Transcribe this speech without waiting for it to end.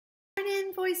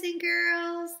morning, boys and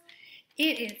girls.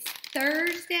 It is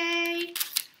Thursday,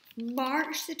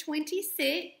 March the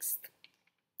 26th.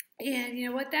 And you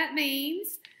know what that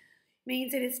means? It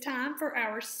means it is time for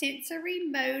our sensory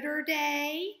motor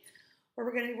day, where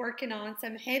we're going to be working on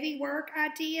some heavy work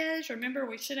ideas. Remember,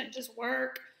 we shouldn't just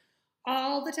work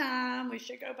all the time. We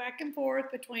should go back and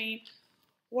forth between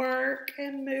work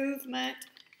and movement,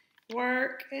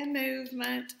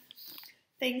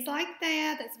 things like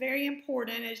that. That's very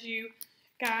important as you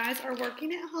guys are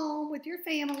working at home with your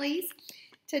families.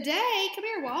 Today, come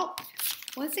here, Walt.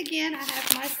 Once again, I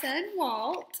have my son,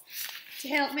 Walt, to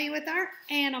help me with our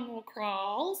animal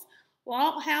crawls.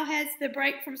 Walt, how has the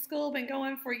break from school been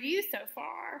going for you so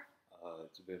far?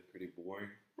 It's been pretty boring.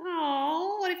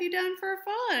 Oh, what have you done for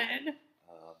fun?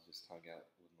 Just hung out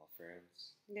with my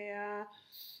friends. Yeah.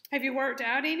 Have you worked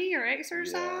out any or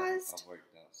exercised? Yeah, I've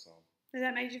worked out some. Has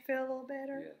that made you feel a little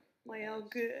better? Yeah. Well,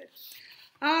 good.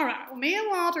 All right. Well, me and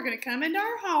Walt are going to come into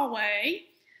our hallway.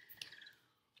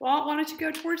 Walt, why don't you go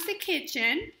towards the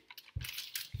kitchen?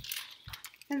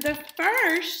 And the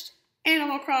first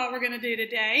animal crawl we're going to do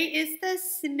today is the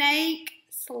snake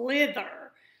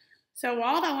slither. So,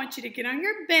 Walt, I want you to get on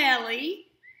your belly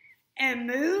and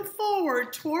move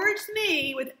forward towards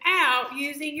me without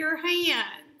using your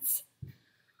hands.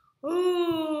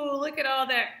 Ooh, look at all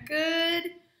that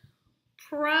good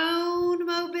prone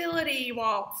mobility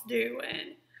Walt's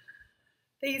doing.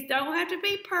 These don't have to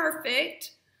be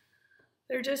perfect.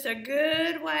 They're just a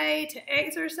good way to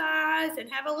exercise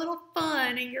and have a little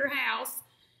fun in your house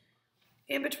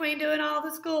in between doing all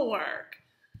the schoolwork.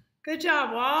 Good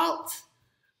job, Walt.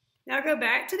 Now go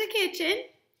back to the kitchen.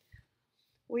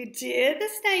 We did the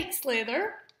snake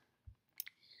slither.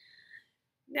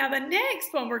 Now the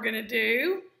next one we're going to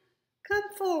do, come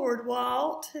forward,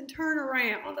 Walt, and turn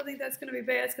around. I think that's going to be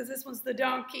best because this one's the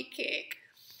donkey kick.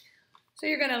 So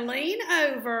you're going to lean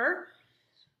over,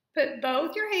 put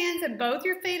both your hands and both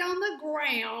your feet on the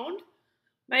ground.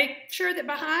 Make sure that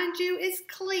behind you is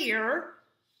clear.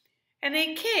 And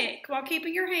then kick while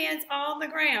keeping your hands on the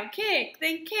ground. Kick,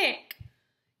 then kick,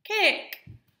 kick,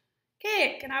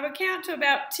 kick. And I would count to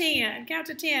about 10. Count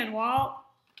to 10, Walt.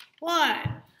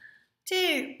 1,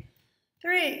 2,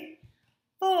 3,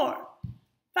 4,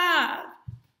 5,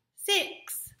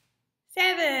 6,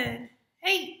 7,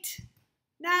 8,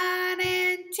 9,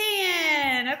 and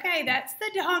 10. Okay, that's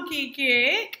the donkey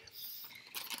kick.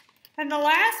 And the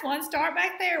last one, start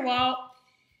back there, Walt,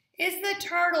 is the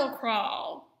turtle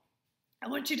crawl. I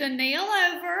want you to kneel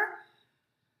over,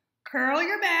 curl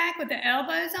your back with the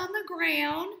elbows on the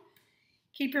ground,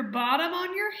 keep your bottom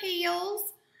on your heels,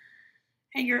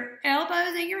 and your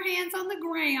elbows and your hands on the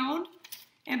ground,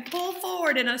 and pull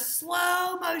forward in a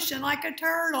slow motion like a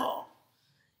turtle.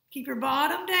 Keep your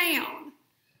bottom down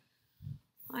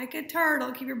like a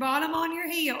turtle. Keep your bottom on your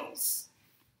heels.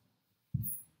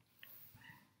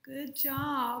 Good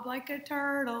job, like a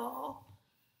turtle.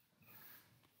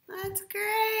 That's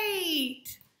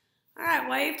great. All right,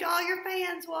 wave to all your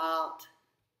fans, Walt.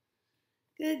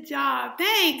 Good job.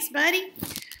 Thanks, buddy.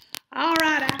 All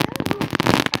right,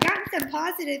 I've gotten some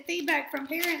positive feedback from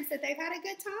parents that they've had a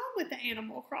good time with the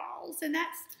animal crawls, and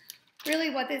that's really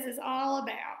what this is all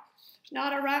about. There's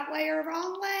not a right way or a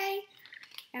wrong way,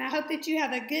 and I hope that you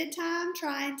have a good time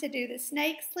trying to do the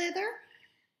snake slither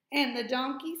and the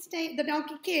donkey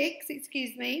kicks,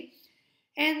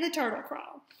 and the turtle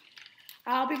crawl.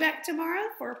 I'll be back tomorrow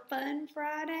for Fun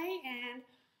Friday, and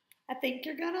I think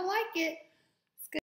you're going to like it.